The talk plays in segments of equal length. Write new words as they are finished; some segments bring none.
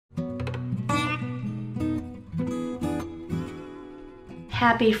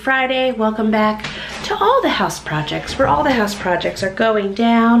Happy Friday. Welcome back to all the house projects, where all the house projects are going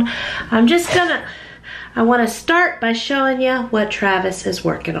down. I want to start by showing you what Travis is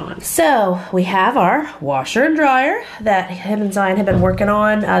working on. So we have our washer and dryer that him and Zion have been working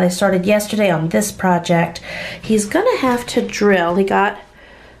on. They started yesterday on this project. He's gonna have to drill. He got,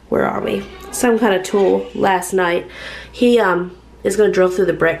 where are we? Some kind of tool last night. He is gonna drill through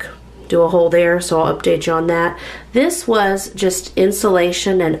the brick, do a hole there, so I'll update you on that. This was just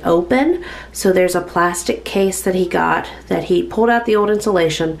insulation and open, so there's a plastic case that he got, that he pulled out the old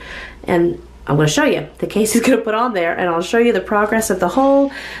insulation, and I'm going to show you the case he's going to put on there, and I'll show you the progress of the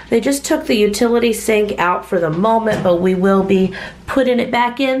hole. They just took the utility sink out for the moment, but we will be putting it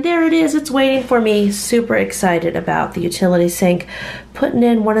back in. There it is. It's waiting for me. Super excited about the utility sink. Putting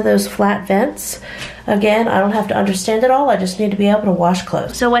in one of those flat vents. Again, I don't have to understand it all. I just need to be able to wash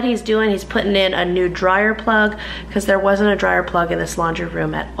clothes. So what he's doing, he's putting in a new dryer plug, because there wasn't a dryer plug in this laundry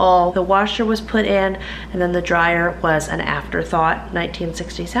room at all. The washer was put in, and then the dryer was an afterthought.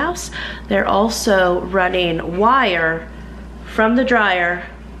 1960s house. They're also running wire from the dryer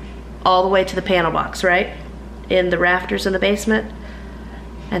all the way to the panel box, right? In the rafters in the basement.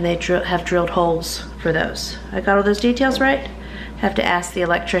 And they have drilled holes for those. I got all those details right? Have to ask the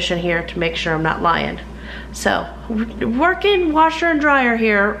electrician here to make sure I'm not lying. So, working washer and dryer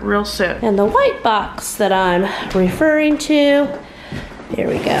here real soon. And the white box that I'm referring to, there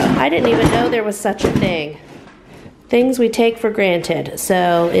we go. I didn't even know there was such a thing. Things we take for granted.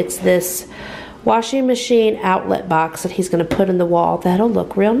 So it's this washing machine outlet box that he's gonna put in the wall. That'll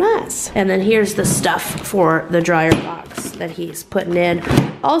look real nice. And then here's the stuff for the dryer box that he's putting in.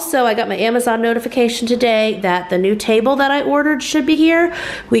 Also, I got my Amazon notification today that the new table that I ordered should be here.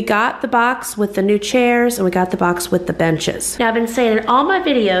 We got the box with the new chairs, and we got the box with the benches. Now, I've been saying in all my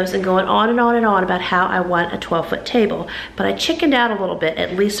videos and going on and on and on about how I want a 12-foot table, but I chickened out a little bit,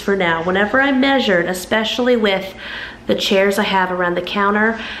 at least for now. Whenever I measured, especially with the chairs I have around the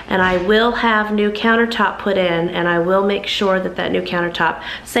counter, and I will have new countertop put in, and I will make sure that that new countertop,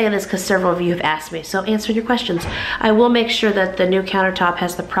 saying this because several of you have asked me, so answer your questions. I will make sure that the new countertop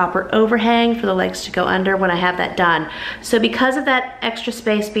has the proper overhang for the legs to go under when I have that done. So because of that extra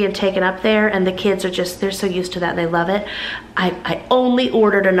space being taken up there, and the kids are just, they're so used to that, they love it, I only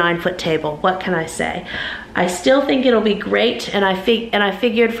ordered a 9-foot table. What can I say? I still think it'll be great, and I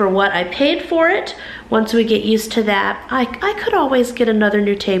figured for what I paid for it, once we get used to that, I could always get another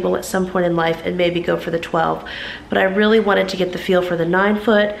new table at some point in life and maybe go for the 12. But I really wanted to get the feel for the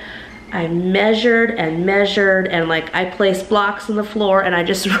 9-foot. I measured and like I placed blocks on the floor, and I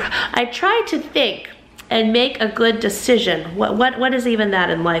tried to think and make a good decision. What is even that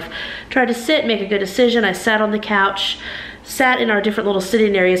in life? Tried to sit, make a good decision. I sat on the couch, sat in our different little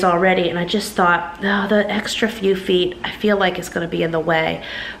sitting areas already, and I just thought, oh, the extra few feet, I feel like it's gonna be in the way.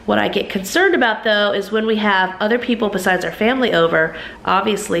 What I get concerned about though is when we have other people besides our family over,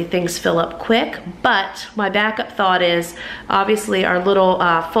 obviously things fill up quick, but my backup thought is, obviously our little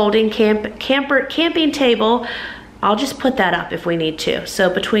folding camping table, I'll just put that up if we need to. So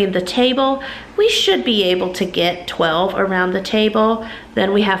between the table, we should be able to get 12 around the table.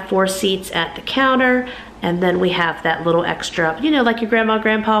 Then we have 4 seats at the counter, and then we have that little extra, you know, like your grandma and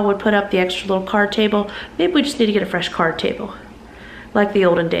grandpa would put up the extra little card table. Maybe we just need to get a fresh card table, like the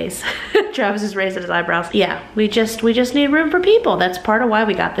olden days. Travis is raising his eyebrows. Yeah, we just need room for people. That's part of why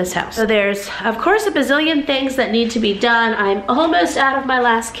we got this house. So there's, of course, a bazillion things that need to be done. I'm almost out of my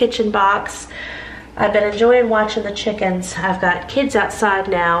last kitchen box. I've been enjoying watching the chickens. I've got kids outside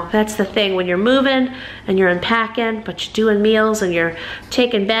now. That's the thing, when you're moving and you're unpacking, but you're doing meals and you're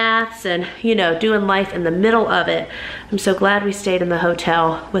taking baths and, you know, doing life in the middle of it. I'm so glad we stayed in the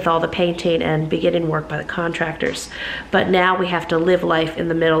hotel with all the painting and beginning work by the contractors. But now we have to live life in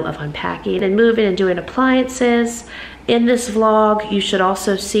the middle of unpacking and moving and doing appliances. In this vlog, you should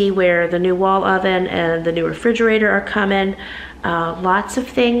also see where the new wall oven and the new refrigerator are coming. Lots of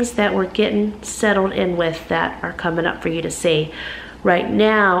things that we're getting settled in with that are coming up for you to see. Right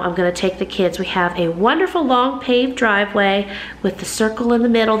now, I'm gonna take the kids. We have a wonderful long paved driveway with the circle in the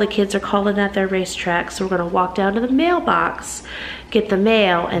middle. The kids are calling that their racetrack. So we're gonna walk down to the mailbox, get the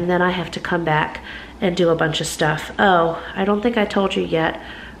mail, and then I have to come back and do a bunch of stuff. Oh, I don't think I told you yet.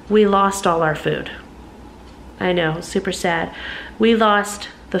 We lost all our food. I know, super sad. We lost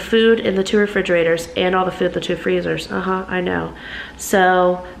the food in the 2 refrigerators and all the food in the 2 freezers. I know.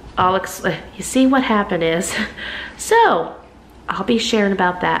 So you see what happened is. So I'll be sharing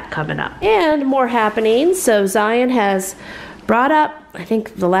about that coming up. And more happening. So Zion has brought up, I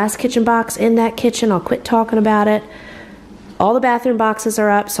think, the last kitchen box in that kitchen. I'll quit talking about it. All the bathroom boxes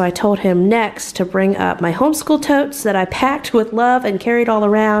are up, so I told him next to bring up my homeschool totes that I packed with love and carried all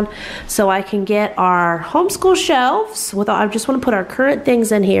around so I can get our homeschool shelves. I just want to put our current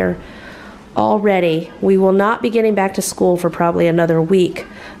things in here already. We will not be getting back to school for probably another week,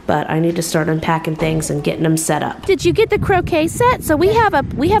 but I need to start unpacking things and getting them set up. Did you get the croquet set? So we have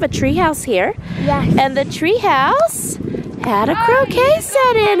a tree house here. Yes. And the tree house had a croquet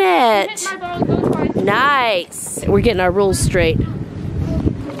set in it. Nice. We're getting our rules straight.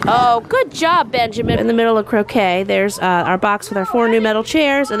 Oh, good job, Benjamin. In the middle of croquet, there's our box with our 4 new metal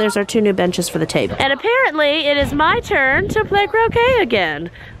chairs, and there's our 2 new benches for the table. And apparently, it is my turn to play croquet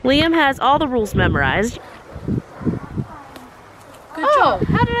again. Liam has all the rules memorized. Good job.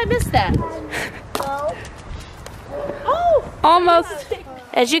 How did I miss that? Oh, almost.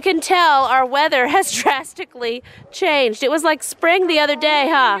 As you can tell, our weather has drastically changed. It was like spring the other day,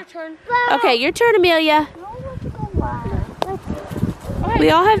 huh? Your turn. Okay, your turn, Amelia. We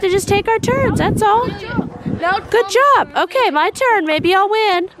all have to just take our turns, that's all. Good job. Okay, my turn. Maybe I'll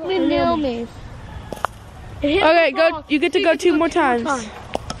win. Nail me. Okay, go. You get to go 2 more times.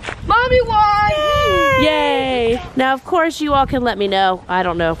 Mommy won! Yay! Now, of course, you all can let me know. I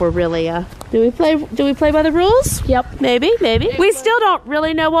don't know if we're really, do we play by the rules? Yep. Maybe. We still don't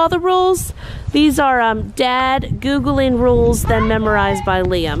really know all the rules. These are, Dad Googling rules, then memorized by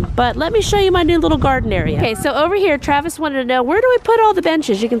Liam. But let me show you my new little garden area. Okay, so over here, Travis wanted to know, where do we put all the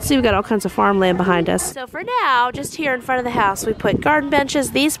benches? You can see we got all kinds of farmland behind us. So for now, just here in front of the house, we put garden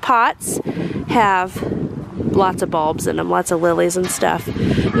benches. These pots have lots of bulbs in them, lots of lilies and stuff.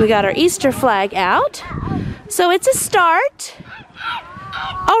 We got our Easter flag out. So it's a start.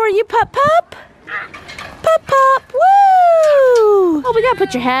 Oh, are you Pup Pup? Pup Pup, woo! Oh, we gotta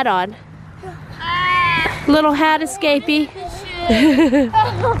put your hat on. Little hat escapee.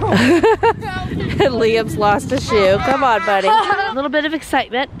 Liam's lost a shoe. Come on, buddy. A little bit of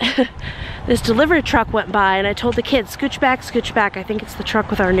excitement. This delivery truck went by and I told the kids, scooch back, scooch back. I think it's the truck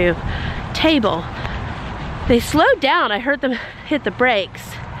with our new table. They slowed down. I heard them hit the brakes,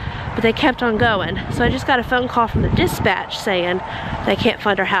 but they kept on going. So I just got a phone call from the dispatch saying they can't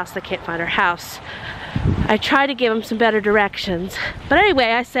find our house, they can't find our house. I tried to give them some better directions. But anyway,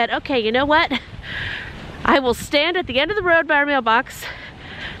 I said, okay, you know what? I will stand at the end of the road by our mailbox,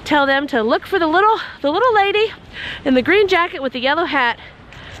 tell them to look for the little lady in the green jacket with the yellow hat.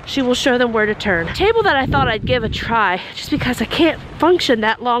 She will show them where to turn. A table that I thought I'd give a try, just because I can't function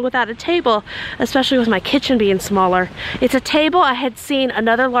that long without a table, especially with my kitchen being smaller. It's a table I had seen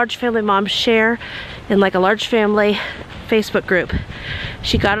another large family mom share in like a large family Facebook group.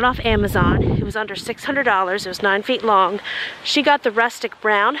 She got it off Amazon. It was under $600. It was 9 feet long. She got the rustic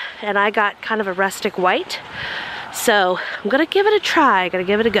brown and I got kind of a rustic white. So I'm gonna give it a try, gonna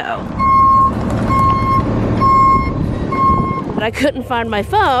give it a go. But I couldn't find my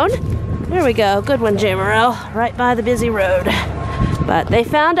phone. There we go, good one, Jamerrill, right by the busy road. But they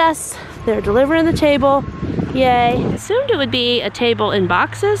found us. They're delivering the table. Yay. I assumed it would be a table in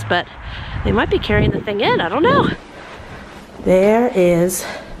boxes, but they might be carrying the thing in, I don't know. There is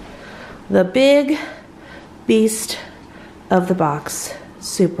the big beast of the box.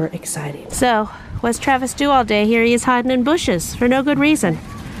 Super exciting. So, what's Travis do all day? Here he is hiding in bushes for no good reason.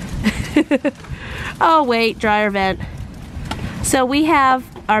 Oh wait, dryer vent. So we have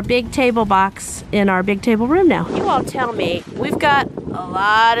our big table box in our big table room now. You all tell me, we've got a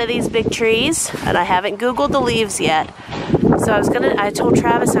lot of these big trees and I haven't Googled the leaves yet. So I told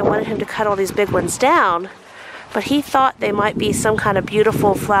Travis I wanted him to cut all these big ones down, but he thought they might be some kind of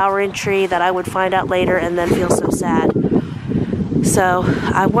beautiful flowering tree that I would find out later and then feel so sad. So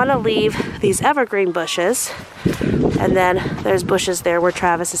I want to leave these evergreen bushes, and then there's bushes there where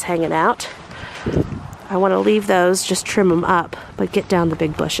Travis is hanging out. I want to leave those, just trim them up, but get down the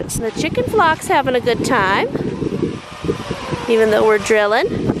big bushes. The chicken flock's having a good time, even though we're drilling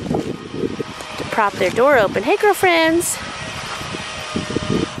to prop their door open. Hey, girlfriends.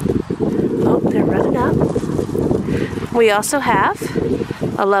 Oh, they're running up. We also have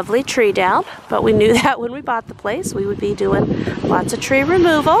a lovely tree down, but we knew that when we bought the place, we would be doing lots of tree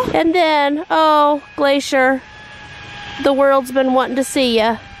removal. And then, oh, Glacier, the world's been wanting to see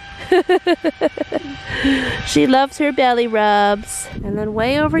ya. She loves her belly rubs. And then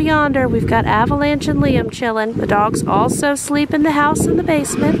way over yonder, we've got Avalanche and Liam chilling. The dogs also sleep in the house in the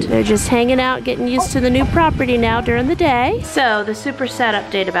basement. They're just hanging out, getting used to the new property now during the day. So, the super sad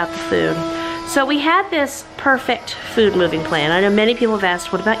update about the food. So we had this perfect food moving plan. I know many people have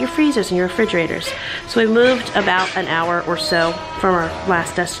asked, what about your freezers and your refrigerators? So we moved about an hour or so from our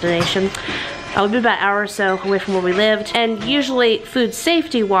last destination. I lived about an hour or so away from where we lived. And usually, food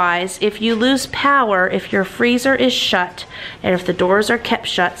safety wise, if you lose power, if your freezer is shut, and if the doors are kept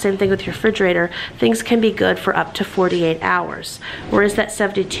shut, same thing with your refrigerator, things can be good for up to 48 hours. Whereas that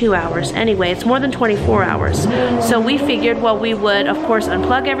 72 hours. Anyway, it's more than 24 hours. So we figured, well, we would, of course,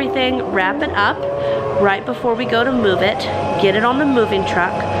 unplug everything, wrap it up right before we go to move it, get it on the moving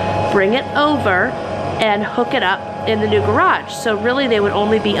truck, bring it over, and hook it up in the new garage. So really they would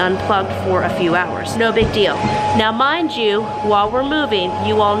only be unplugged for a few hours. No big deal. Now mind you, while we're moving,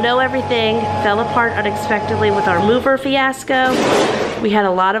 you all know everything fell apart unexpectedly with our mover fiasco. We had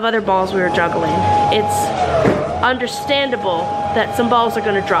a lot of other balls we were juggling. It's understandable that some balls are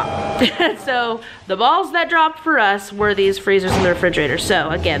gonna drop. So the balls that dropped for us were these freezers in the refrigerator. So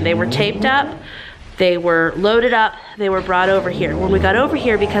again, they were taped up, they were loaded up, they were brought over here. When we got over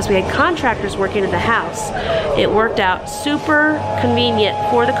here, because we had contractors working in the house, it worked out super convenient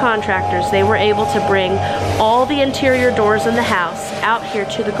for the contractors. They were able to bring all the interior doors in the house out here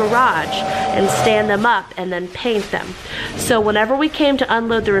to the garage and stand them up and then paint them. So whenever we came to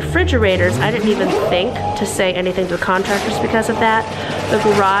unload the refrigerators, I didn't even think to say anything to the contractors because of that. The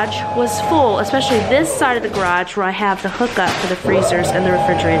garage was full, especially this side of the garage where I have the hookup for the freezers and the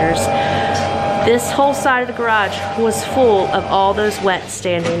refrigerators. This whole side of the garage was full of all those wet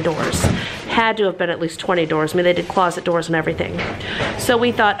standing doors. Had to have been at least 20 doors. I mean, they did closet doors and everything. So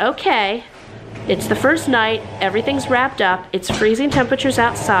we thought, okay, it's the first night, everything's wrapped up, it's freezing temperatures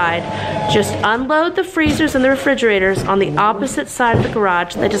outside, just unload the freezers and the refrigerators on the opposite side of the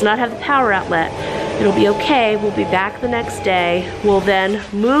garage that does not have the power outlet. It'll be okay, we'll be back the next day, we'll then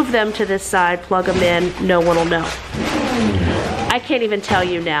move them to this side, plug them in, no one will know. I can't even tell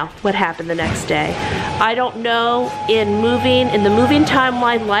you now what happened the next day. I don't know in the moving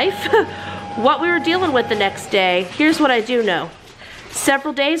timeline life, what we were dealing with the next day. Here's what I do know.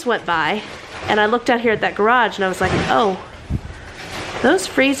 Several days went by, and I looked out here at that garage, and I was like, oh, those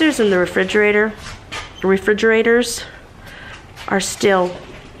freezers in the refrigerators are still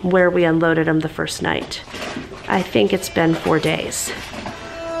where we unloaded them the first night. I think it's been 4 days.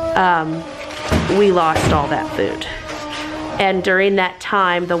 We lost all that food. And during that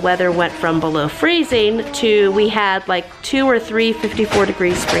time, the weather went from below freezing to we had like 2 or 3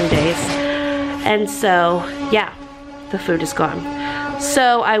 54-degree spring days. And so, yeah, the food is gone.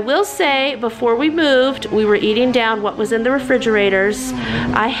 So I will say, before we moved, we were eating down what was in the refrigerators.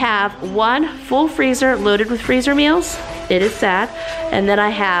 I have one full freezer loaded with freezer meals. It is sad. And then I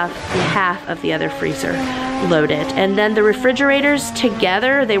have half of the other freezer loaded. And then the refrigerators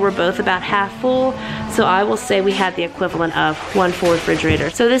together, they were both about half full. So I will say we had the equivalent of one full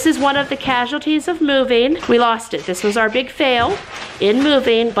refrigerator. So this is one of the casualties of moving. We lost it. This was our big fail in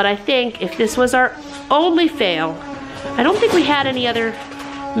moving, but I think if this was our only fail, I don't think we had any other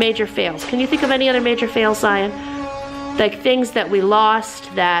major fails. Can you think of any other major fails, Zion? Like things that we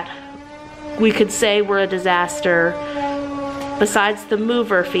lost that we could say were a disaster besides the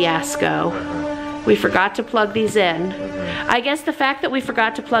mover fiasco. We forgot to plug these in. I guess the fact that we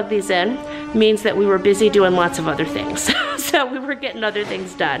forgot to plug these in means that we were busy doing lots of other things. So we were getting other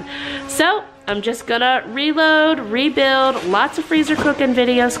things done. So I'm just gonna reload, rebuild, lots of freezer cooking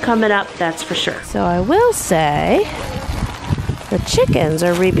videos coming up, that's for sure. So I will say the chickens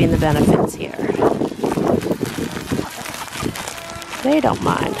are reaping the benefits here. They don't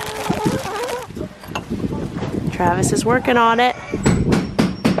mind. Travis is working on it.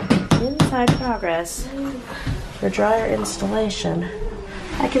 Inside progress for dryer installation.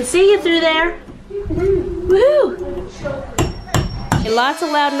 I can see you through there. Woohoo! Lots of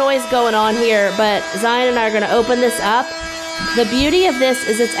loud noise going on here, but Zion and I are going to open this up. The beauty of this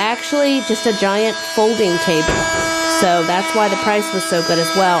is it's actually just a giant folding table. So that's why the price was so good as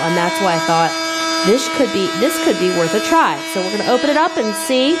well, and that's why I thought this could be worth a try. So we're going to open it up and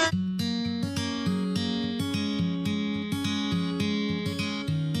see.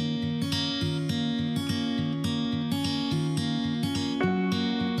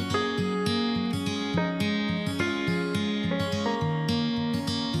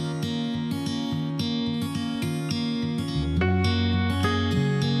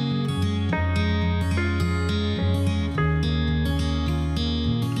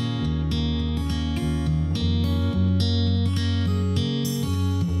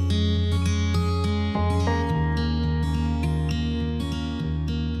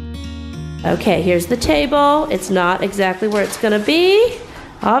 Okay, here's the table. It's not exactly where it's gonna be,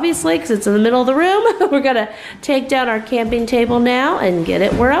 obviously, because it's in the middle of the room. We're gonna take down our camping table now and get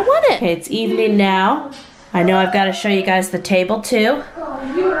it where I want it. Okay, it's evening now. I know I've got to show you guys the table too.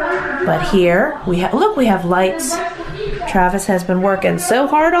 But here, we have lights. Travis has been working so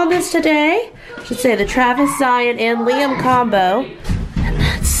hard on this today. I should say the Travis, Zion, and Liam combo. And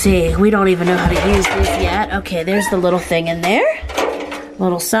let's see, we don't even know how to use these yet. Okay, there's the little thing in there.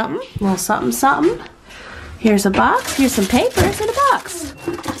 Little something, something. Here's a box, here's some papers in a box.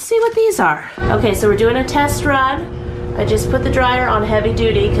 Let's see what these are. Okay, so we're doing a test run. I just put the dryer on heavy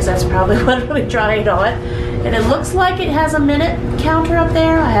duty because that's probably what it'll be drying on. And it looks like it has a minute counter up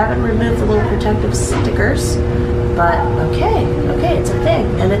there. I haven't removed the little protective stickers, but okay, it's a thing,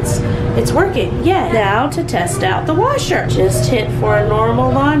 and it's working. Yeah. Now to test out the washer. Just hit for a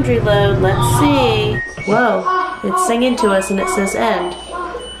normal laundry load. Let's see. Whoa, it's singing to us and it says end.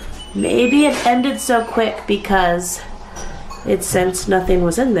 Maybe it ended so quick because it sensed nothing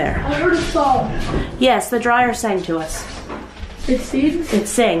was in there. I heard a song. Yes, the dryer sang to us. It sings? It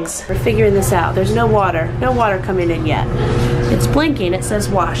sings. We're figuring this out. There's no water coming in yet. It's blinking, it says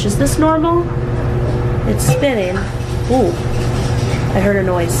wash. Is this normal? It's spinning. Ooh, I heard a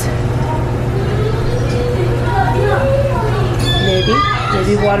noise.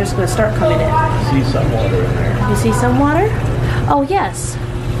 Maybe water's gonna start coming in. I see some water in there. You see some water? Oh, yes.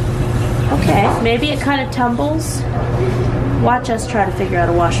 Okay, maybe it kind of tumbles. Watch us try to figure out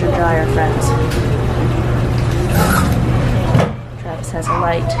a washer and dryer, friends. Travis has a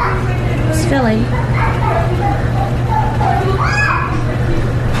light. It's filling.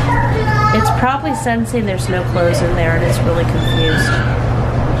 It's probably sensing there's no clothes in there and it's really confused.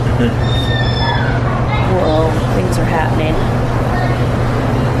 Whoa, things are happening.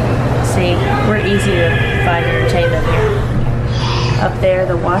 See, we're easy to find entertainment here. Up there,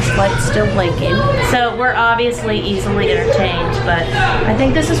 the wash light's still blinking. So we're obviously easily entertained, but I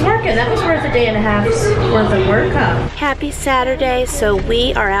think this is working. That was worth a day and a half's worth of work, huh? Happy Saturday. So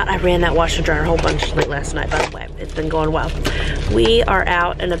we are out. I ran that washer and dryer a whole bunch late last night, by the way. It's been going well. We are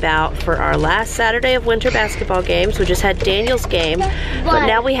out and about for our last Saturday of winter basketball games. We just had Daniel's game, but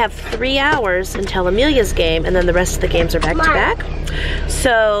now we have 3 hours until Amelia's game, and then the rest of the games are back to back.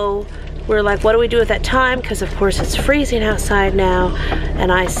 So we're like, what do we do at that time? Because of course it's freezing outside now.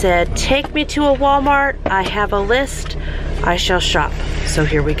 And I said, take me to a Walmart. I have a list. I shall shop. So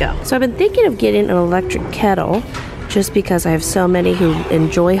here we go. So I've been thinking of getting an electric kettle just because I have so many who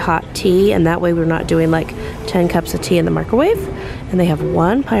enjoy hot tea, and that way we're not doing like 10 cups of tea in the microwave. And they have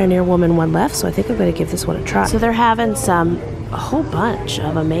one Pioneer Woman one left, so I think I'm gonna give this one a try. So they're having a whole bunch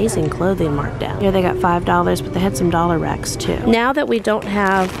of amazing clothing marked down. Here they got $5, but they had some dollar racks too. Now that we don't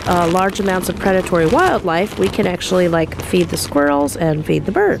have large amounts of predatory wildlife, we can actually like feed the squirrels and feed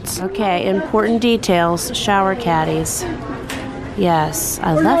the birds. Okay, important details, shower caddies. Yes,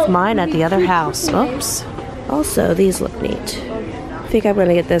 I left mine at the other house. Oops. Also, these look neat. I think I'm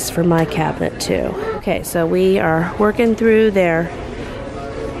gonna get this for my cabinet too. Okay, so we are working through their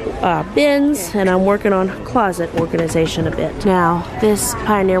bins, and I'm working on closet organization a bit. Now, this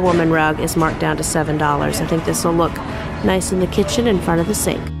Pioneer Woman rug is marked down to $7. I think this will look nice in the kitchen in front of the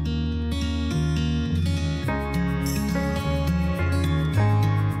sink.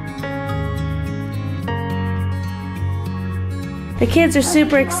 The kids are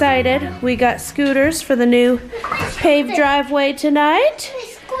super excited. We got scooters for the new paved driveway tonight.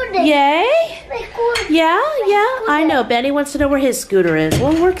 Yay! Yeah, I know. Benny wants to know where his scooter is.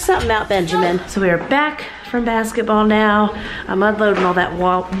 We'll work something out, Benjamin. So we are back from basketball now. I'm unloading all that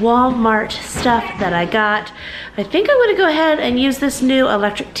Walmart stuff that I got. I think I'm gonna go ahead and use this new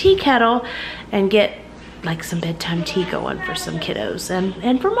electric tea kettle and get like some bedtime tea going for some kiddos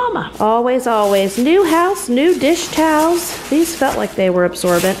and for mama. Always, always. New house, new dish towels. These felt like they were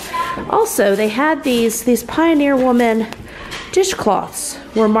absorbent. Also, they had these Pioneer Woman dishcloths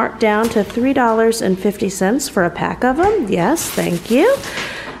were marked down to $3.50 for a pack of them. Yes, thank you.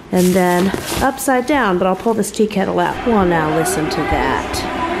 And then upside down, but I'll pull this tea kettle out. Well, now listen to that.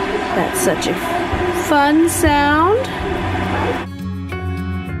 That's such a fun sound.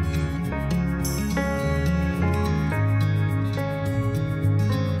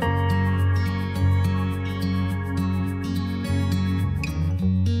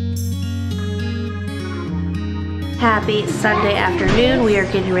 Happy Sunday afternoon. We are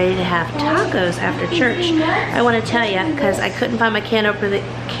getting ready to have tacos after church. I want to tell you, because I couldn't find my can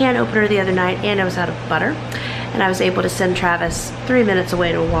opener the other night, and I was out of butter, and I was able to send Travis 3 minutes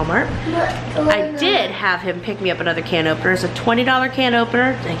away to a Walmart. I did have him pick me up another can opener. It's a $20 can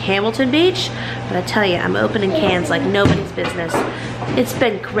opener at Hamilton Beach, but I tell you, I'm opening cans like nobody's business. It's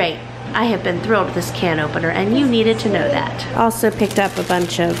been great. I have been thrilled with this can opener, and you needed to know that. Also picked up a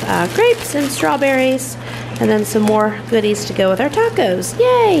bunch of grapes and strawberries And then some more goodies to go with our tacos.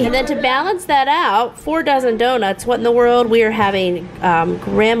 Yay! And then to balance that out, 4 dozen donuts. What in the world? We are having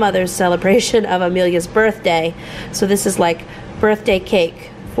grandmother's celebration of Amelia's birthday. So this is like birthday cake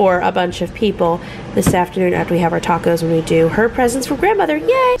for a bunch of people this afternoon after we have our tacos when we do her presents for grandmother.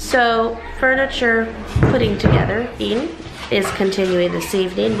 Yay! So furniture putting together, Eden, is continuing this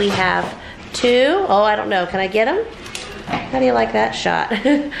evening. We have 2, oh I don't know, can I get them? How do you like that shot?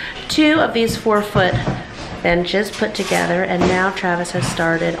 2 of these 4-foot benches put together, and now Travis has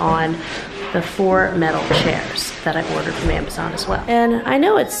started on the 4 metal chairs that I ordered from Amazon as well. And I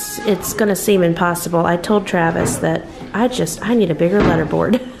know it's gonna seem impossible. I told Travis that I need a bigger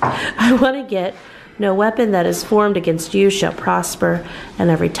letterboard. I wanna get no weapon that is formed against you shall prosper,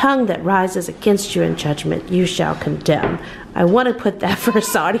 and every tongue that rises against you in judgment you shall condemn. I wanna put that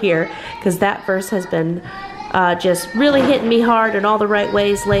verse on here because that verse has been just really hitting me hard in all the right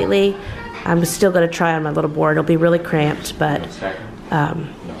ways lately. I'm still going to try on my little board. It'll be really cramped, but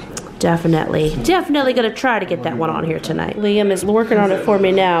definitely going to try to get that one on here tonight. Liam is working on it for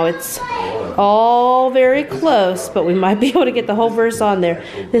me now. It's all very close, but we might be able to get the whole verse on there.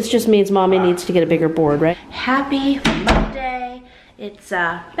 This just means Mommy needs to get a bigger board, right? Happy Monday. It's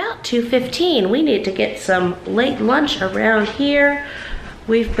about 2:15. We need to get some late lunch around here.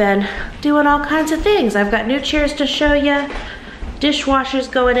 We've been doing all kinds of things. I've got new chairs to show you. Dishwasher's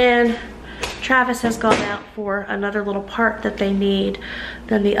going in. Travis has gone out for another little part that they need.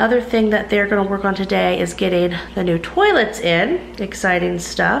 Then the other thing that they're gonna work on today is getting the new toilets in. Exciting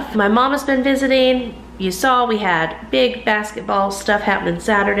stuff. My mom has been visiting. You saw we had big basketball stuff happening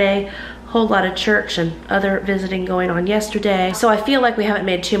Saturday. Whole lot of church and other visiting going on yesterday. So I feel like we haven't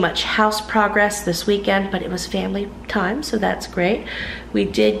made too much house progress this weekend, but it was family time, so that's great. We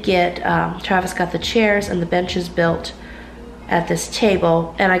did get, Travis got the chairs and the benches built at this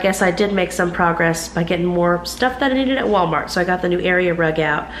table, and I guess I did make some progress by getting more stuff that I needed at Walmart. So I got the new area rug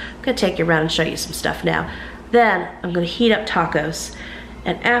out. I'm gonna take you around and show you some stuff now. Then I'm gonna heat up tacos.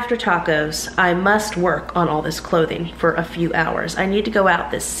 And after tacos, I must work on all this clothing for a few hours. I need to go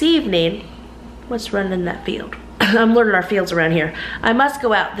out this evening. What's running in that field? I'm learning our fields around here. I must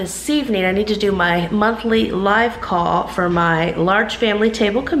go out this evening. I need to do my monthly live call for my large family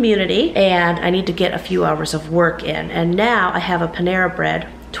table community, and I need to get a few hours of work in. And now I have a Panera Bread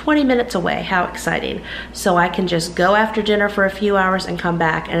 20 minutes away. How exciting. So I can just go after dinner for a few hours and come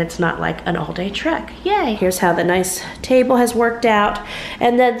back, and it's not like an all-day trek. Yay. Here's how the nice table has worked out.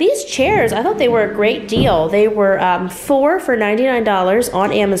 And then these chairs, I thought they were a great deal. They were 4 for $99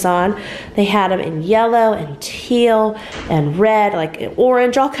 on Amazon. They had them in yellow and teal and red, like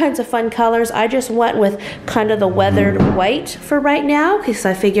orange, all kinds of fun colors. I just went with kind of the weathered white for right now because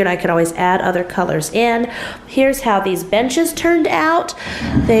I figured I could always add other colors in. Here's how these benches turned out.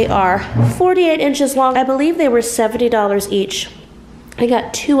 They are 48 inches long. I believe they were $70 each. I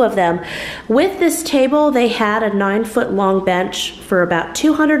got 2 of them. With this table, they had a 9-foot long bench for about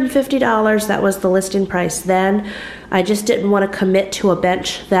 $250. That was the listing price then. I just didn't want to commit to a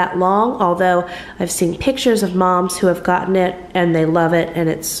bench that long, although I've seen pictures of moms who have gotten it and they love it, and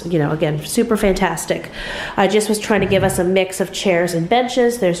it's, you know, again, super fantastic. I just was trying to give us a mix of chairs and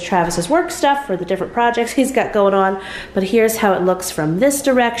benches. There's Travis's work stuff for the different projects he's got going on, but here's how it looks from this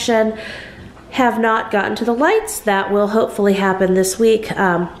direction. Have not gotten to the lights. That will hopefully happen this week.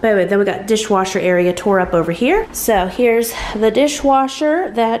 But anyway, then we got dishwasher area tore up over here. So here's the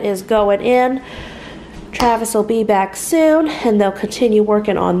dishwasher that is going in. Travis will be back soon, and they'll continue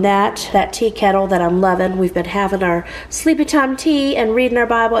working on that tea kettle that I'm loving. We've been having our sleepy time tea and reading our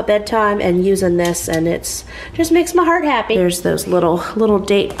Bible at bedtime and using this, and it's just makes my heart happy. There's those little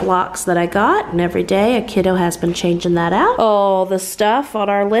date blocks that I got, and every day a kiddo has been changing that out. All the stuff on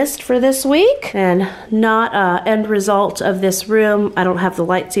our list for this week, and not end result of this room. I don't have the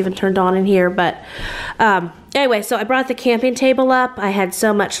lights even turned on in here, but anyway, so I brought the camping table up. I had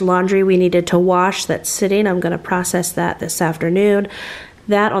so much laundry we needed to wash that's sitting. I'm going to process that this afternoon.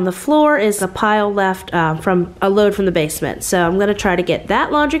 That on the floor is a pile left from a load from the basement. So I'm going to try to get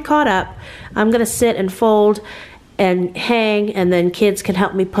that laundry caught up. I'm going to sit and fold and hang, and then kids can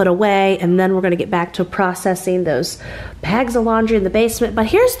help me put away, and then we're going to get back to processing those bags of laundry in the basement. But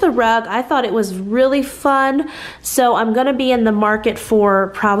here's the rug. I thought it was really fun, so I'm going to be in the market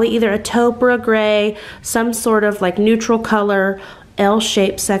for probably either a taupe or a gray, some sort of like neutral color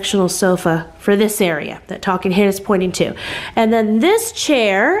L-shaped sectional sofa for this area that Talking Head is pointing to. And then this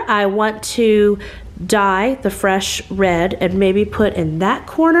chair I want to dye the fresh red and maybe put in that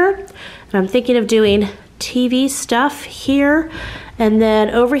corner, and I'm thinking of doing TV stuff here, and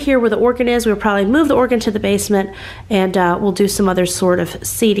then over here where the organ is, we'll probably move the organ to the basement, and we'll do some other sort of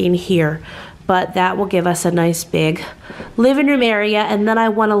seating here. but that will give us a nice big living room area. And then I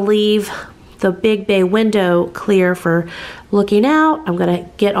want to leave the big bay window clear for looking out. I'm gonna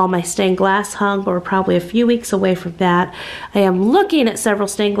get all my stained glass hung, but we're probably a few weeks away from that. I am looking at several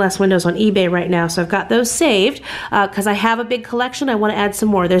stained glass windows on eBay right now, so I've got those saved because I have a big collection. I want to add some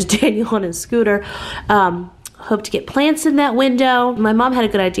more. There's Daniel and his scooter. Hope to get plants in that window. My mom had a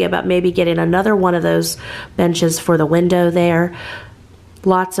good idea about maybe getting another one of those benches for the window there.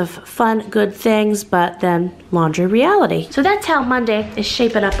 Lots of fun, good things, but then laundry reality. So that's how Monday is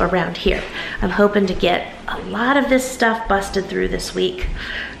shaping up around here. I'm hoping to get a lot of this stuff busted through this week,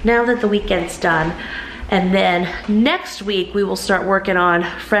 now that the weekend's done. And then next week, we will start working on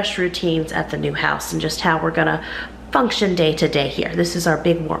fresh routines at the new house and just how we're gonna function day to day here. This is our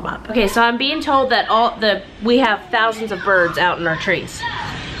big warm up. Okay, so I'm being told that we have thousands of birds out in our trees.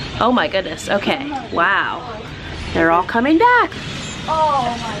 Oh my goodness, okay, wow. They're all coming back.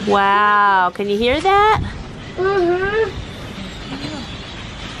 Oh my. Wow, can you hear that? Mm-hmm.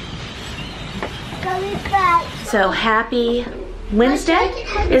 Coming back. So happy Wednesday?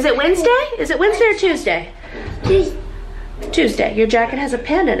 Is it Wednesday? Is it Wednesday or Tuesday? Tuesday. Your jacket has a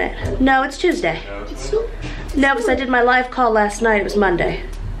pen in it. No, it's Tuesday. No, because I did my live call last night. It was Monday.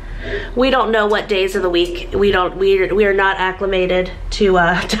 We don't know what days of the week. We are not acclimated to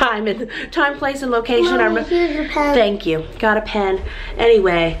time, place, and location. Mommy, here's a pen. Thank you. Got a pen.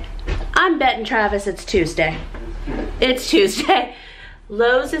 Anyway, I'm betting Travis it's Tuesday. It's Tuesday.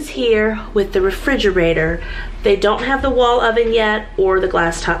 Lowe's is here with the refrigerator. They don't have the wall oven yet or the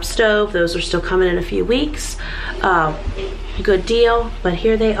glass top stove. Those are still coming in a few weeks. Good deal, but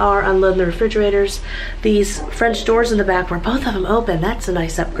here they are unloading the refrigerators. These French doors in the back were both of them open. That's a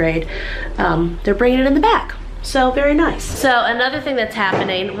nice upgrade. They're bringing it in the back. So very nice. So another thing that's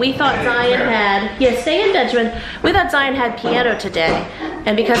happening, we thought Zion had, yes, stay in, Benjamin. We thought Zion had piano today.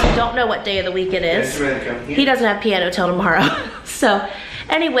 And because we don't know what day of the week it is, he doesn't have piano till tomorrow. So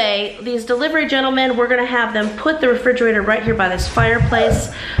anyway, these delivery gentlemen, we're gonna have them put the refrigerator right here by this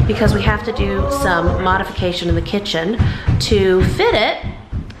fireplace because we have to do some modification in the kitchen to fit it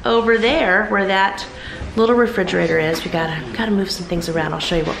over there where that little refrigerator is. We gotta move some things around. I'll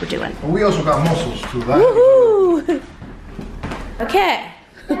show you what we're doing. We also got mussels too, right? Woohoo! Okay,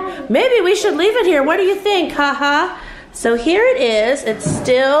 maybe we should leave it here. What do you think, haha? So here it is. It's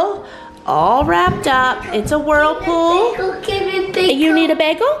still all wrapped up. It's a whirlpool. You need a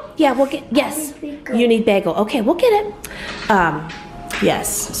bagel? Yeah, we'll get, yes. You need bagel. Okay, we'll get it.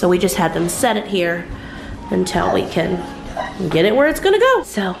 Yes, so we just had them set it here until we can get it where it's gonna go.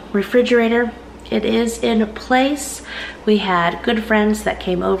 So, refrigerator, it is in place. We had good friends that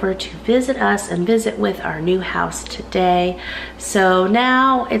came over to visit us and visit with our new house today. So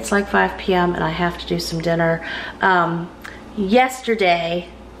now it's like 5 p.m. and I have to do some dinner. Yesterday,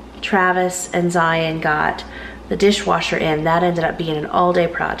 Travis and Zion got the dishwasher in. That ended up being an all-day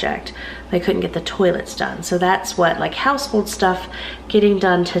project. They couldn't get the toilets done. So that's what, like household stuff getting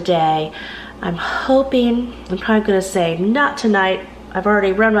done today. I'm hoping, I'm probably gonna say not tonight. I've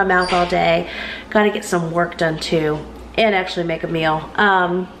already run my mouth all day. Gotta get some work done too and actually make a meal.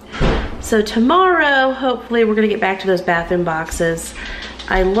 So tomorrow, hopefully we're gonna get back to those bathroom boxes.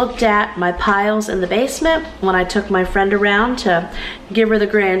 I looked at my piles in the basement when I took my friend around to give her the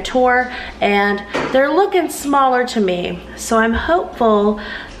grand tour, and they're looking smaller to me. So I'm hopeful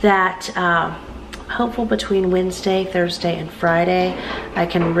that, hopeful between Wednesday, Thursday, and Friday, I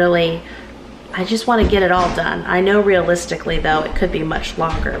can really, I just want to get it all done. I know realistically though, it could be much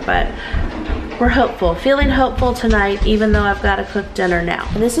longer, but we're hopeful, feeling hopeful tonight, even though I've got to cook dinner now.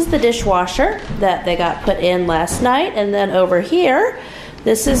 And this is the dishwasher that they got put in last night, and then over here,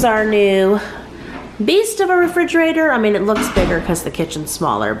 this is our new beast of a refrigerator. I mean, it looks bigger because the kitchen's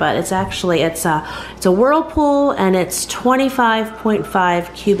smaller, but it's actually, it's a Whirlpool, and it's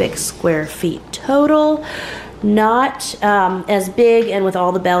 25.5 cubic square feet total. Not as big and with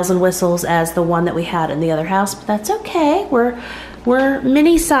all the bells and whistles as the one that we had in the other house, but that's okay. We're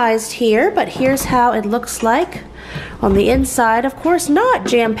mini sized here, but here's how it looks like on the inside. Of course, not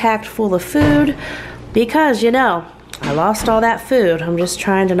jam-packed full of food because, you know, I lost all that food. I'm just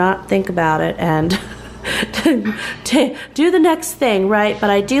trying to not think about it and to do the next thing, right?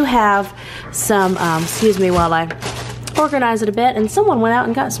 But I do have some, excuse me while I organize it a bit, and someone went out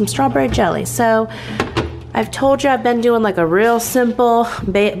and got some strawberry jelly. So I've told you I've been doing like a real simple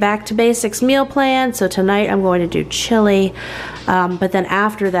back to basics meal plan. So tonight I'm going to do chili, but then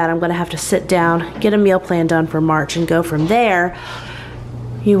after that I'm going to have to sit down, get a meal plan done for March and go from there.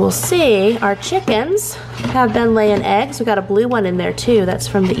 you will see our chickens have been laying eggs. We got a blue one in there too. That's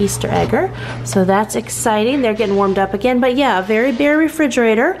from the Easter egger. So that's exciting. They're getting warmed up again. But yeah, a very bare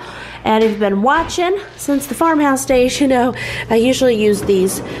refrigerator. And if you've been watching since the farmhouse days, you know, I usually use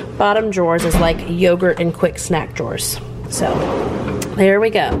these bottom drawers as like yogurt and quick snack drawers. So there we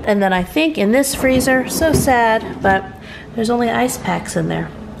go. And then I think in this freezer, so sad, but there's only ice packs in there.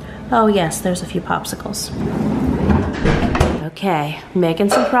 Oh yes, there's a few popsicles. Okay, making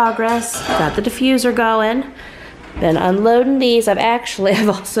some progress. Got the diffuser going. Been unloading these. I've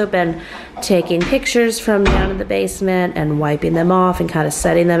also been taking pictures from down in the basement and wiping them off and kind of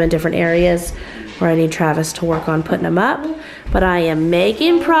setting them in different areas where I need Travis to work on putting them up. But I am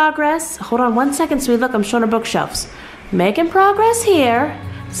making progress. Hold on 1 second, sweet. Look, I'm showing our bookshelves. Making progress here.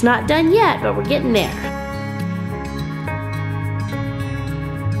 It's not done yet, but we're getting there.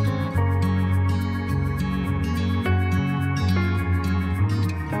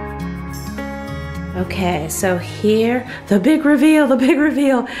 Okay, so here, the big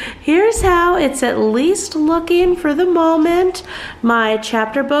reveal. Here's how it's at least looking for the moment. My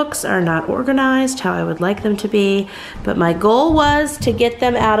chapter books are not organized how I would like them to be, but my goal was to get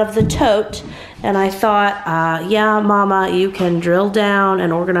them out of the tote. And I thought, yeah, Mama, you can drill down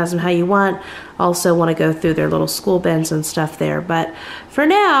and organize them how you want. Also want to go through their little school bins and stuff there. But for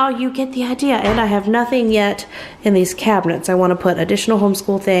now, you get the idea. And I have nothing yet in these cabinets. I want to put additional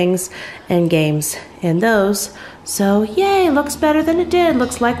homeschool things and games in those. So yay, looks better than it did.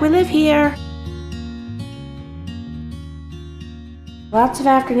 Looks like we live here. Lots of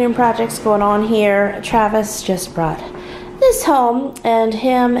afternoon projects going on here. Travis just brought this home, and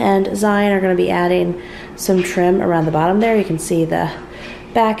him and Zion are going to be adding some trim around the bottom there. You can see the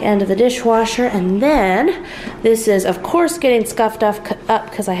back end of the dishwasher, and then this is of course getting scuffed up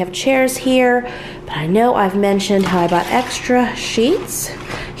because I have chairs here, but I know I've mentioned how I bought extra sheets.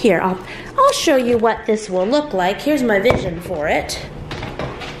 Here, I'll show you what this will look like. Here's my vision for it.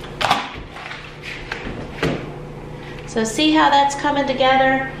 So see how that's coming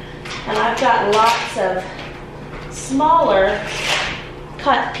together? And I've got lots of smaller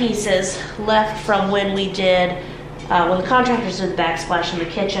cut pieces left from when we did, when the contractors did the backsplash in the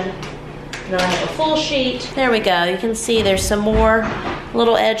kitchen. And then I have a full sheet. There we go. You can see there's some more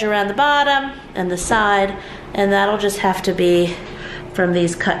little edge around the bottom and the side, and that'll just have to be from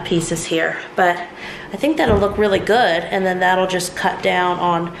these cut pieces here. But I think that'll look really good, and then that'll just cut down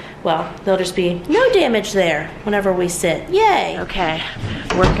on, well, there'll just be no damage there whenever we sit. Yay! Okay,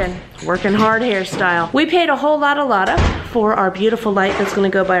 working hard hairstyle. We paid a whole lot for our beautiful light that's gonna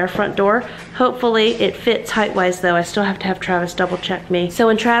go by our front door. Hopefully it fits height-wise though. I still have to have Travis double check me. So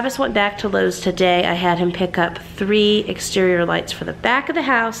when Travis went back to Lowe's today, I had him pick up 3 exterior lights for the back of the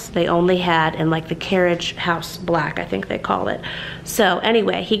house. They only had in like the carriage house black, I think they call it. So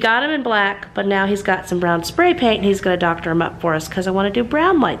anyway, he got them in black, but now he's got some brown spray paint and he's gonna doctor them up for us because I wanna do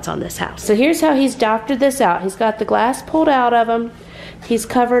brown lights on this house. So here's how he's doctored this out. He's got the glass pulled out of him. He's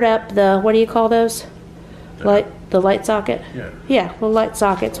covered up the, what do you call those? The light socket? Yeah, little light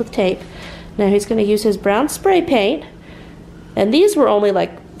sockets with tape. Now he's going to use his brown spray paint. And these were only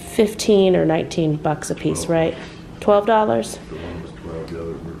like 15 or 19 bucks a piece, right? $12?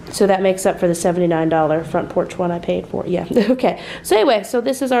 So that makes up for the $79 front porch one I paid for. Yeah, okay. So anyway, so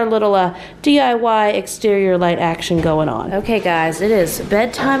this is our little DIY exterior light action going on. Okay guys, it is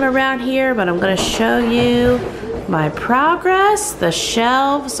bedtime around here, but I'm going to show you my progress. The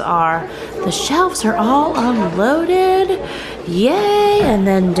shelves are all unloaded. Yay! And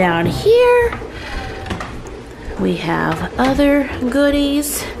then down here we have other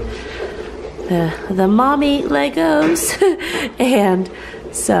goodies. The mommy Legos and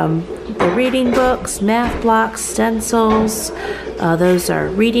the reading books, math blocks, stencils. Those are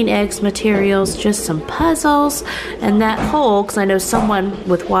reading eggs materials, just some puzzles, and that hole, because I know someone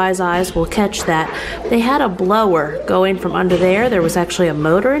with wise eyes will catch that. They had a blower going from under there. There was actually a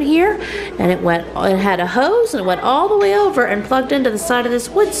motor in here, and it had a hose, and it went all the way over and plugged into the side of this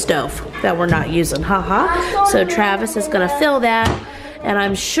wood stove that we're not using. Haha. So Travis is going to fill that, and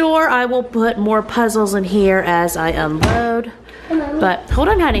I'm sure I will put more puzzles in here as I unload. But hold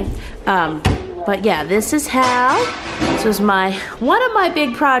on, honey. But yeah, this was one of my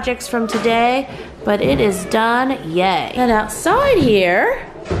big projects from today, but it is done. Yay. And outside here,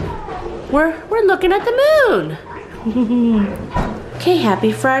 we're looking at the moon. Okay,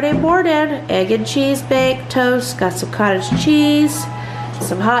 happy Friday morning. Egg and cheese baked toast, got some cottage cheese.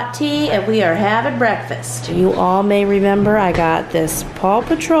 some hot tea, and we are having breakfast. You all may remember I got this Paw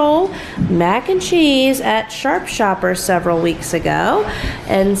Patrol mac and cheese at Sharp Shopper several weeks ago,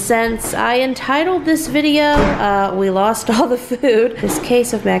 and since I entitled this video, we lost all the food. This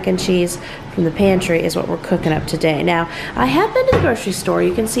case of mac and cheese from the pantry is what we're cooking up today. Now, I have been to the grocery store.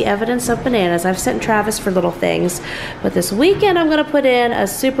 You can see evidence of bananas. I've sent Travis for little things, but this weekend I'm gonna put in a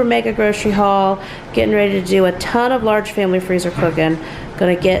super mega grocery haul, getting ready to do a ton of large family freezer cooking.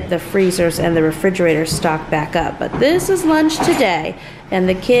 Gonna get the freezers and the refrigerators stocked back up. But this is lunch today, and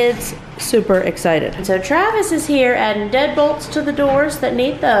the kids super excited. So Travis is here adding deadbolts to the doors that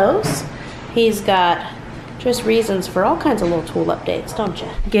need those. He's got just reasons for all kinds of little tool updates, don't you?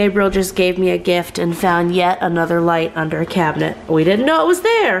 Gabriel just gave me a gift and found yet another light under a cabinet. We didn't know it was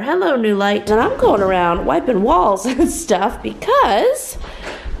there. Hello, new light. And I'm going around wiping walls and stuff because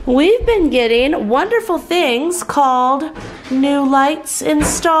we've been getting wonderful things called new lights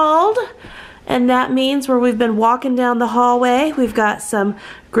installed. And that means where we've been walking down the hallway, we've got some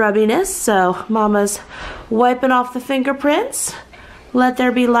grubbiness. So Mama's wiping off the fingerprints. Let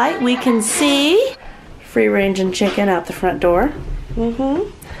there be light. We can see. Free range and chicken out the front door.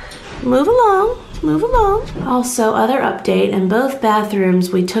 Move along, move along. Also, other update, in both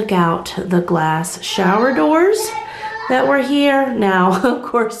bathrooms we took out the glass shower doors that were here. Now, of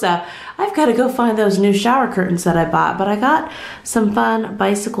course, I've got to go find those new shower curtains that I bought, but I got some fun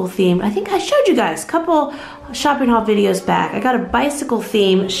bicycle themed. I think I showed you guys a couple shopping haul videos back. I got a bicycle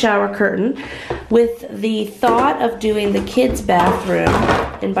themed shower curtain with the thought of doing the kids' bathroom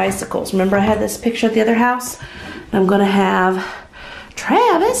in bicycles. Remember I had this picture at the other house? I'm gonna have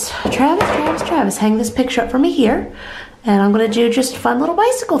Travis hang this picture up for me here, and I'm gonna do just fun little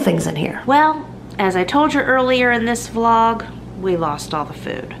bicycle things in here. Well, as I told you earlier in this vlog, we lost all the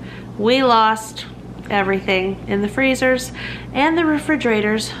food. We lost everything in the freezers and the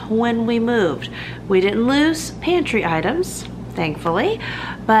refrigerators when we moved. We didn't lose pantry items, thankfully,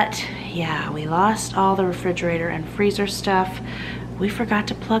 but yeah, we lost all the refrigerator and freezer stuff. We forgot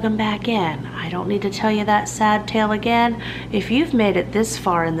to plug them back in. I don't need to tell you that sad tale again. If you've made it this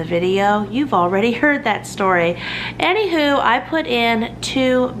far in the video, you've already heard that story. Anywho, I put in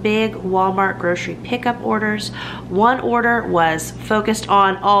 2 big Walmart grocery pickup orders. One order was focused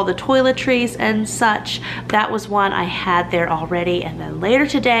on all the toiletries and such. That was one I had there already. And then later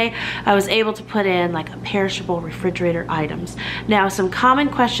today, I was able to put in like a perishable refrigerator items. Now, some common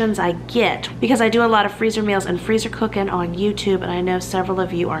questions I get, because I do a lot of freezer meals and freezer cooking on YouTube, and I know several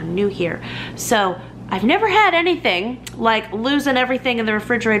of you are new here. So I've never had anything like losing everything in the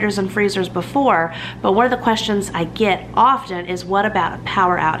refrigerators and freezers before, but one of the questions I get often is, what about a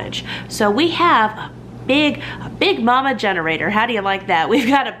power outage? So we have a big mama generator. How do you like that? We've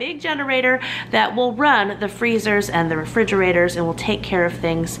got a big generator that will run the freezers and the refrigerators and will take care of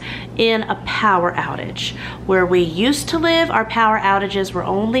things in a power outage. Where we used to live, our power outages were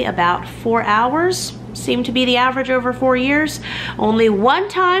only about 4 hours. Seemed to be the average over 4 years. Only one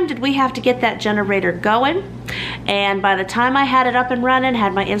time did we have to get that generator going, and by the time I had it up and running,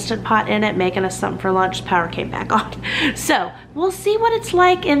 had my Instant Pot in it, making us something for lunch, the power came back on. So we'll see what it's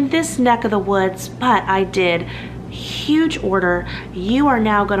like in this neck of the woods, but I did huge order. You are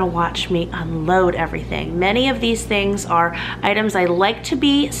now going to watch me unload everything. Many of these things are items I like to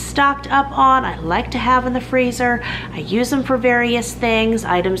be stocked up on. I like to have in the freezer. I use them for various things,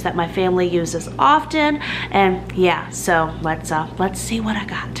 items that my family uses often, and yeah, so let's see what I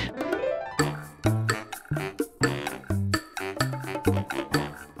got.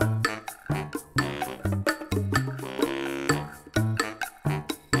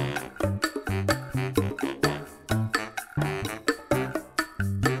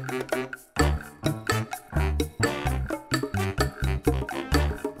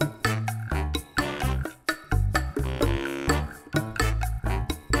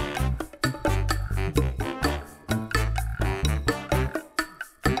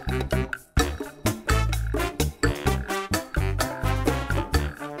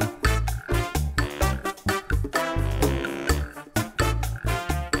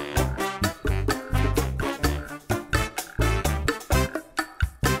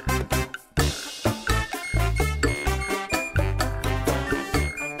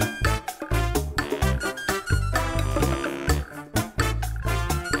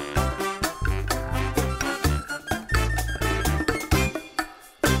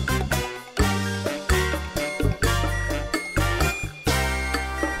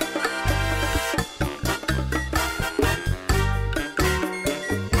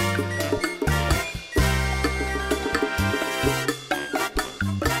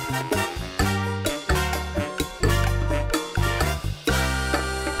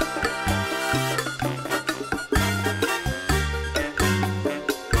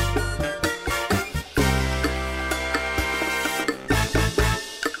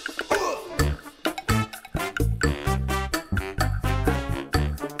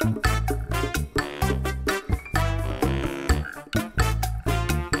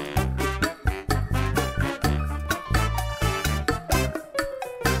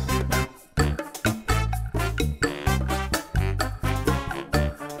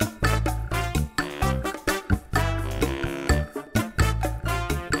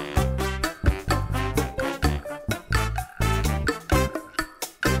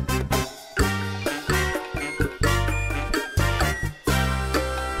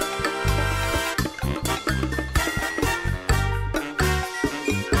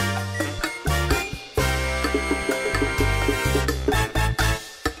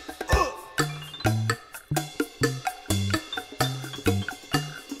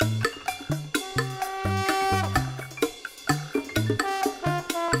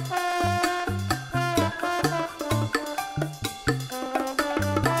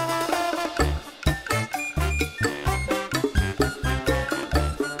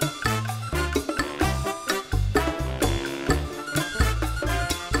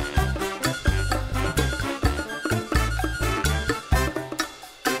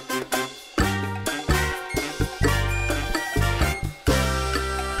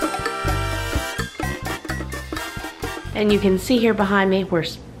 And you can see here behind me, we're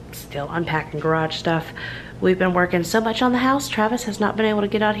still unpacking garage stuff. We've been working so much on the house, Travis has not been able to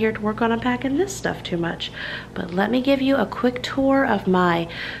get out here to work on unpacking this stuff too much. But let me give you a quick tour of my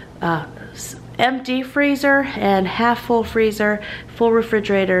empty freezer and half full freezer, full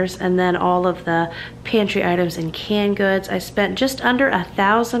refrigerators, and then all of the pantry items and canned goods. I spent just under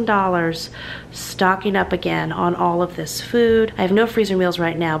 $1,000 stocking up again on all of this food. I have no freezer meals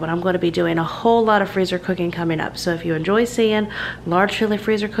right now, but I'm going to be doing a whole lot of freezer cooking coming up. So if you enjoy seeing large fillet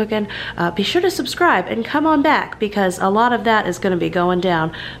freezer cooking, be sure to subscribe and come on back, because a lot of that is going to be going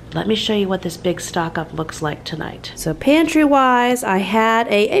down. Let me show you what this big stock up looks like tonight. So pantry wise, I had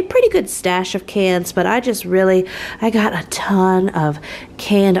a pretty good stash of cans, but I got a ton of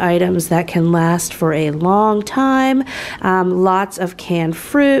canned items that can last for a long time. Lots of canned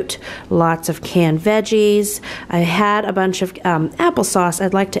fruit, lots of canned veggies. I had a bunch of applesauce.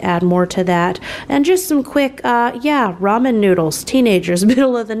 I'd like to add more to that. And just some quick, ramen noodles. Teenagers,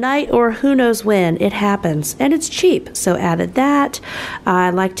 middle of the night, or who knows when. It happens. And it's cheap, so added that. I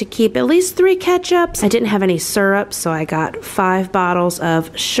like to keep at least 3 ketchups. I didn't have any syrup, so I got 5 bottles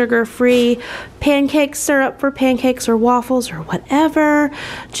of sugar-free pancake syrup for pancakes or waffles or whatever.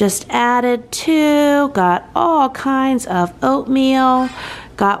 Just added 2. Got all kinds of oatmeal.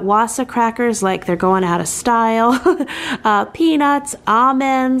 Got Wassa crackers like they're going out of style. Peanuts,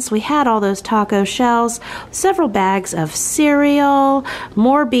 almonds. We had all those taco shells. Several bags of cereal.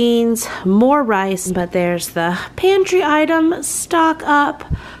 More beans. More rice. But there's the pantry item stock up.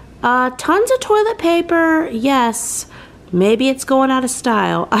 Tons of toilet paper. Yes. Maybe it's going out of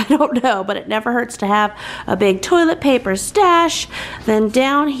style. I don't know, but it never hurts to have a big toilet paper stash. Then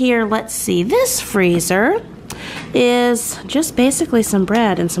down here, let's see, this freezer is just basically some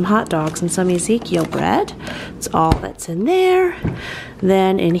bread and some hot dogs and some Ezekiel bread. It's all that's in there.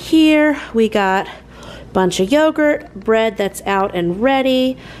 Then in here, we got a bunch of yogurt, bread that's out and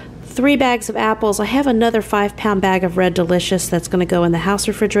ready, 3 bags of apples. I have another 5-pound bag of Red Delicious that's going to go in the house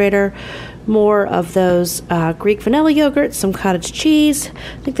refrigerator. More of those Greek vanilla yogurts, some cottage cheese.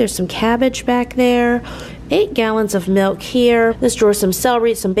 I think there's some cabbage back there. 8 gallons of milk here. This drawer, some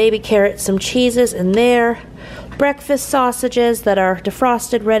celery, some baby carrots, some cheeses in there. Breakfast sausages that are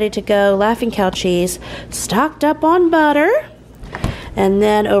defrosted, ready to go. Laughing Cow cheese, stocked up on butter. And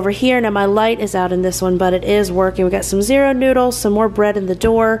then over here, now my light is out in this one, but it is working. We got some Zero noodles, some more bread in the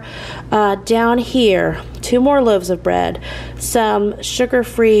door. Down here, 2 more loaves of bread. Some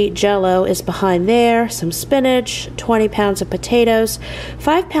sugar-free Jell-O is behind there. Some spinach, 20 pounds of potatoes,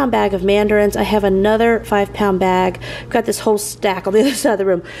 5-pound bag of mandarins. I have another 5-pound bag. I've got this whole stack on the other side of the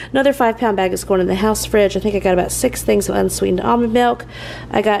room. Another 5-pound bag is going in the house fridge. I think I got about 6 things of unsweetened almond milk.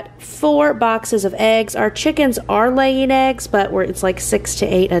 I got 4 boxes of eggs. Our chickens are laying eggs, but it's like 6 to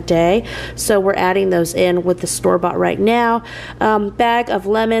 8 a day, so we're adding those in with the store-bought right now. Bag of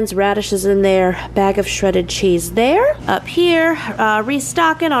lemons, radishes in there, bag of shredded cheese there. Up here,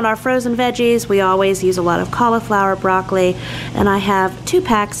 restocking on our frozen veggies. We always use a lot of cauliflower, broccoli, and I have 2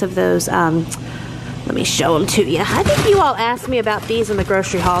 packs of those. Let me show them to you. I think you all asked me about these in the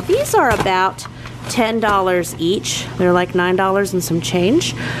grocery haul. These are about $10 each. They're like $9 and some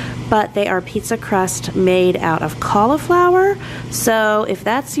change, but they are pizza crust made out of cauliflower. So if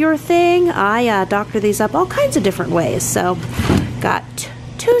that's your thing, I doctor these up all kinds of different ways. So got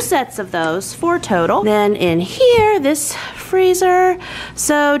 2 sets of those, 4 total. Then in here, this freezer.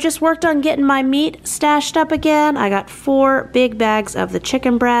 So just worked on getting my meat stashed up again. I got 4 big bags of the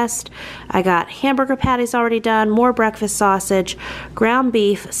chicken breast. I got hamburger patties already done, more breakfast sausage, ground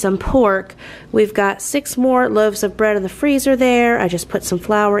beef, some pork. We've got 6 more loaves of bread in the freezer there. I just put some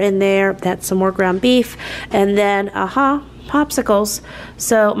flour in there. That's some more ground beef. And then, popsicles.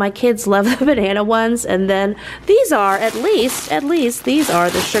 So my kids love the banana ones, and then these are at least these are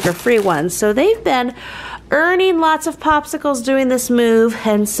the sugar-free ones. So they've been earning lots of popsicles doing this move,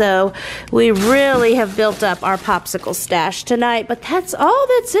 and so we really have built up our popsicle stash tonight. But that's all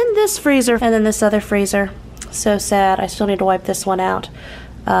that's in this freezer. And then this other freezer, so sad. I still need to wipe this one out.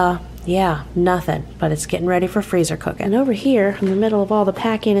 Yeah, nothing, but it's getting ready for freezer cooking. And over here, in the middle of all the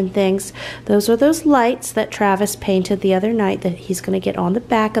packing and things, those are those lights that Travis painted the other night that he's going to get on the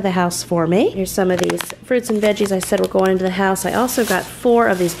back of the house for me. Here's some of these fruits and veggies I said were going into the house. I also got 4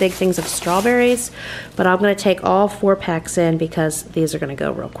 of these big things of strawberries, but I'm going to take all 4 packs in because these are going to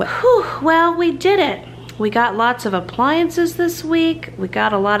go real quick. Whew, well, we did it. We got lots of appliances this week. We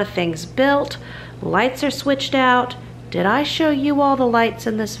got a lot of things built. Lights are switched out. Did I show you all the lights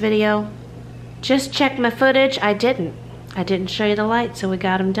in this video? Just check my footage. I didn't. I didn't show you the lights, so we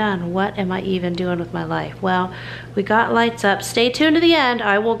got them done. What am I even doing with my life? Well, we got lights up. Stay tuned to the end.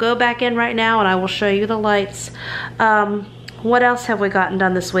 I will go back in right now and I will show you the lights. What else have we gotten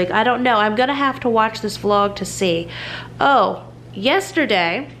done this week? I don't know. I'm gonna have to watch this vlog to see. Oh,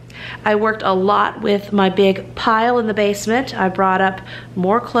 yesterday, I worked a lot with my big pile in the basement. I brought up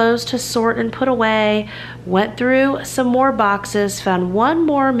more clothes to sort and put away, went through some more boxes, found one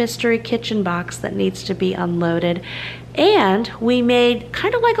more mystery kitchen box that needs to be unloaded, and we made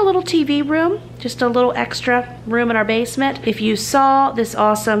kind of like a little TV room, just a little extra room in our basement. If you saw this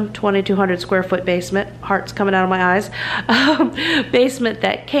awesome 2,200 square foot basement, hearts coming out of my eyes, basement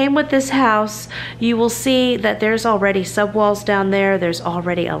that came with this house, you will see that there's already subwalls down there, there's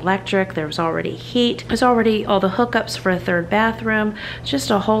already electric, there's already heat, there's already all the hookups for a third bathroom, just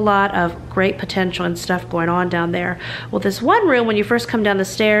a whole lot of great potential and stuff going on down there. Well, this one room, when you first come down the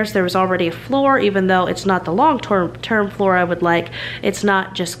stairs, there was already a floor, even though it's not the long-term floor I would like, it's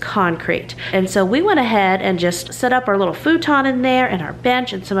not just concrete. And so we went ahead and just set up our little futon in there and our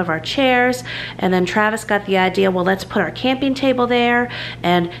bench and some of our chairs, and then Travis got the idea, well, let's put our camping table there,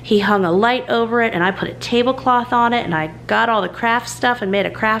 and he hung a light over it, and I put a tablecloth on it, and I got all the craft stuff and made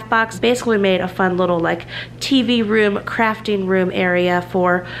a craft box. Basically made a fun little like TV room, crafting room area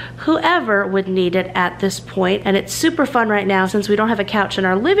for whoever would need it at this point. And it's super fun right now since we don't have a couch in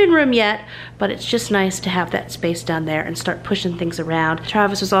our living room yet, but it's just nice to have that space down there and start pushing things around.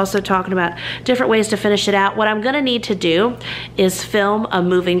 Travis was also talking about different ways to finish it out. What I'm gonna need to do is film a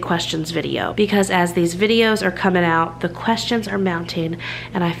moving questions video, because as these videos are coming out, the questions are mounting,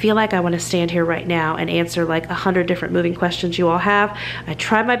 and I feel like I wanna stand here right now and answer like 100 different moving questions you all have. I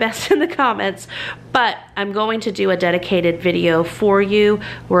tried my best in the comments, but I'm going to do a dedicated video for you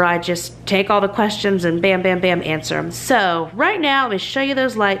where I just take all the questions and bam, bam, bam, answer them. So right now, let me show you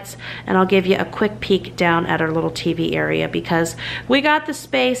those lights, and I'll give you a quick peek down at our little TV area, because we got the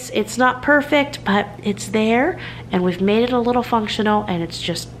space. It's not perfect, but it's there, and we've made it a little functional, and it's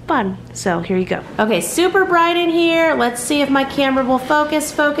just fun. So here you go. Okay, super bright in here. Let's see if my camera will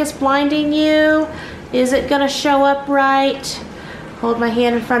focus. Focus, blinding you. Is it gonna show up right? Hold my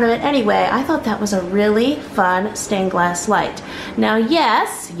hand in front of it. Anyway, I thought that was a really fun stained glass light. Now,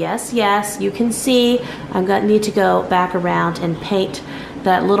 yes, you can see I'm gonna need to go back around and paint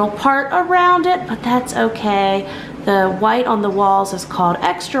that little part around it, but that's okay. The white on the walls is called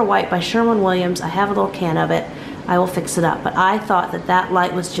Extra White by Sherwin-Williams. I have a little can of it. I will fix it up, but I thought that that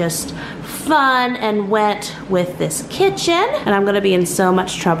light was just fun and went with this kitchen. And I'm gonna be in so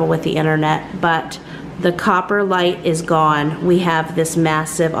much trouble with the internet, but the copper light is gone. We have this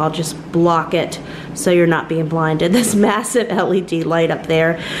massive, I'll just block it so you're not being blinded, this massive LED light up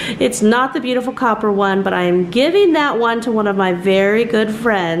there. It's not the beautiful copper one, but I am giving that one to one of my very good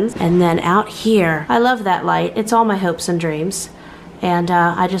friends. And then out here, I love that light. It's all my hopes and dreams. And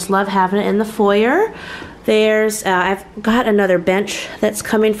I just love having it in the foyer. There's, I've got another bench that's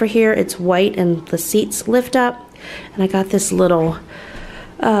coming for here. It's white and the seats lift up. And I got this little,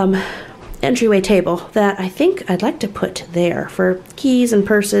 entryway table that I think I'd like to put there for keys and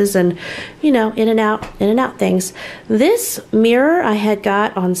purses and, you know, in and out things. This mirror I had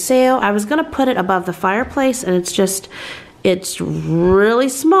got on sale. I was gonna put it above the fireplace, and it's really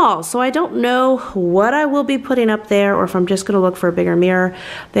small, so I don't know what I will be putting up there or if I'm just gonna look for a bigger mirror.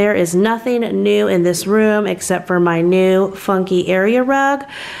 There is nothing new in this room except for my new funky area rug.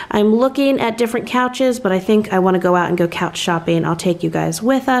 I'm looking at different couches, but I think I wanna go out and go couch shopping. I'll take you guys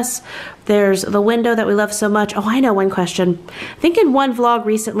with us. There's the window that we love so much. Oh, I know one question. I think in one vlog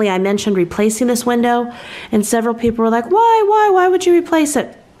recently I mentioned replacing this window, and several people were like, why would you replace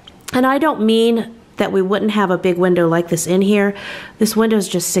it? And I don't mean that we wouldn't have a big window like this in here. This window is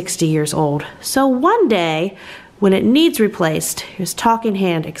just 60 years old. So one day, when it needs replaced, here's Talking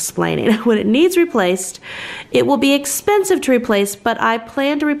Hand explaining, when it needs replaced, it will be expensive to replace, but I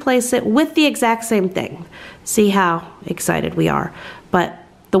plan to replace it with the exact same thing. See how excited we are. But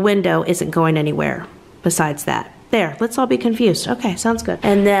the window isn't going anywhere besides that. There, let's all be confused. Okay, sounds good.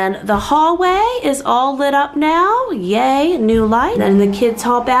 And then the hallway is all lit up now. Yay, new light. And then the kids'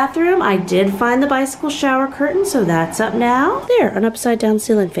 hall bathroom, I did find the bicycle shower curtain, so that's up now. There, an upside down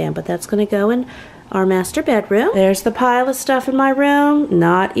ceiling fan, but that's gonna go in our master bedroom. There's the pile of stuff in my room.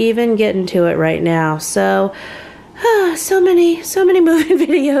 Not even getting to it right now. So so many moving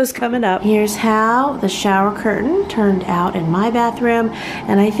videos coming up. Here's how the shower curtain turned out in my bathroom,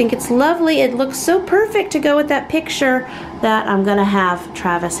 and I think it's lovely. It looks so perfect to go with that picture that I'm gonna have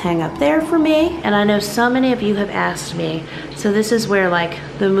Travis hang up there for me. And I know so many of you have asked me, so this is where like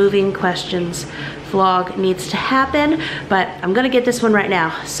the moving questions vlog needs to happen, but I'm gonna get this one right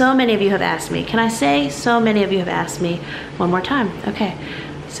now. So many of you have asked me. Can I say so many of you have asked me one more time? Okay.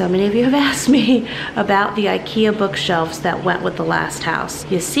 So many of you have asked me about the IKEA bookshelves that went with the last house.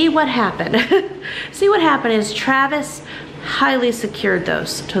 You see what happened. See what happened is Travis highly secured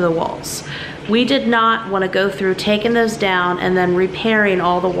those to the walls. We did not want to go through taking those down and then repairing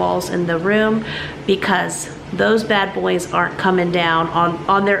all the walls in the room, because those bad boys aren't coming down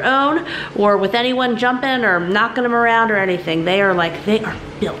on their own or with anyone jumping or knocking them around or anything. They are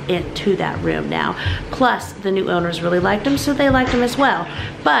built into that room now. Plus, the new owners really liked them, so they liked them as well.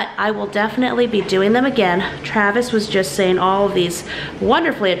 But I will definitely be doing them again. Travis was just saying all of these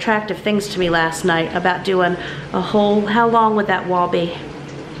wonderfully attractive things to me last night about doing a whole, how long would that wall be?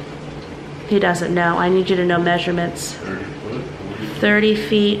 He doesn't know. I need you to know measurements. 30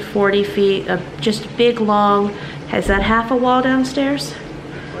 feet, 40 feet, just big, long. Is that half a wall downstairs?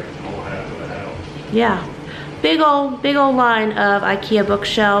 Like the whole half of the house. Yeah. Big old line of IKEA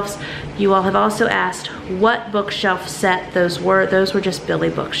bookshelves. You all have also asked what bookshelf set those were. Those were just Billy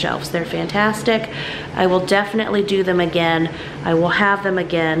bookshelves. They're fantastic. I will definitely do them again. I will have them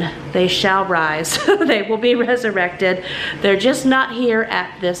again. They shall rise. They will be resurrected. They're just not here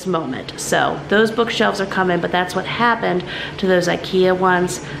at this moment. So those bookshelves are coming, but that's what happened to those IKEA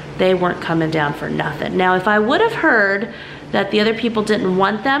ones. They weren't coming down for nothing. Now, if I would have heard that the other people didn't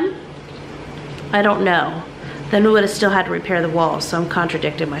want them, I don't know. Then we would have still had to repair the walls, so I'm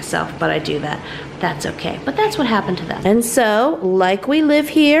contradicting myself, but I do that. That's okay, but that's what happened to them. And so, like we live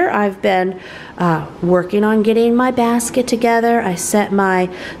here, I've been working on getting my basket together. I set my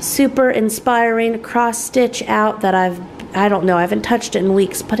super inspiring cross stitch out that I don't know, I haven't touched it in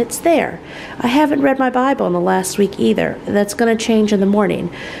weeks, but it's there. I haven't read my Bible in the last week either. That's gonna change in the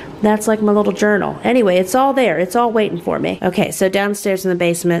morning. That's like my little journal. Anyway, it's all there. It's all waiting for me. Okay, so downstairs in the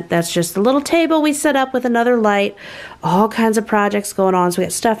basement, that's just a little table we set up with another light. All kinds of projects going on, so we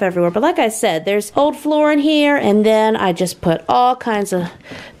got stuff everywhere. But like I said, there's old floor in here, and then I just put all kinds of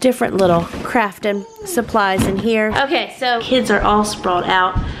different little crafting supplies in here. Okay, so kids are all sprawled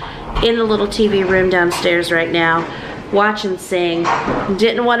out in the little TV room downstairs right now. Watch and sing.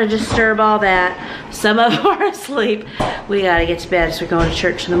 Didn't want to disturb all that. Some of them are asleep. We gotta get to bed as we're going to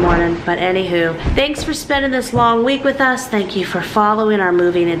church in the morning. But anywho, thanks for spending this long week with us. Thank you for following our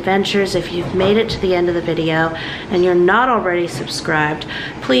moving adventures. If you've made it to the end of the video and you're not already subscribed,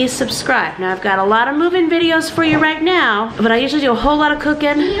 please subscribe. Now I've got a lot of moving videos for you right now, but I usually do a whole lot of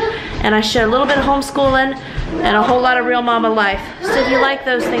cooking, and I show a little bit of homeschooling and a whole lot of real mama life. So if you like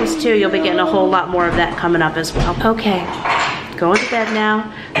those things too, you'll be getting a whole lot more of that coming up as well. Okay, going to bed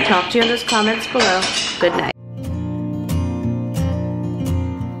now. Talk to you in those comments below. Good night.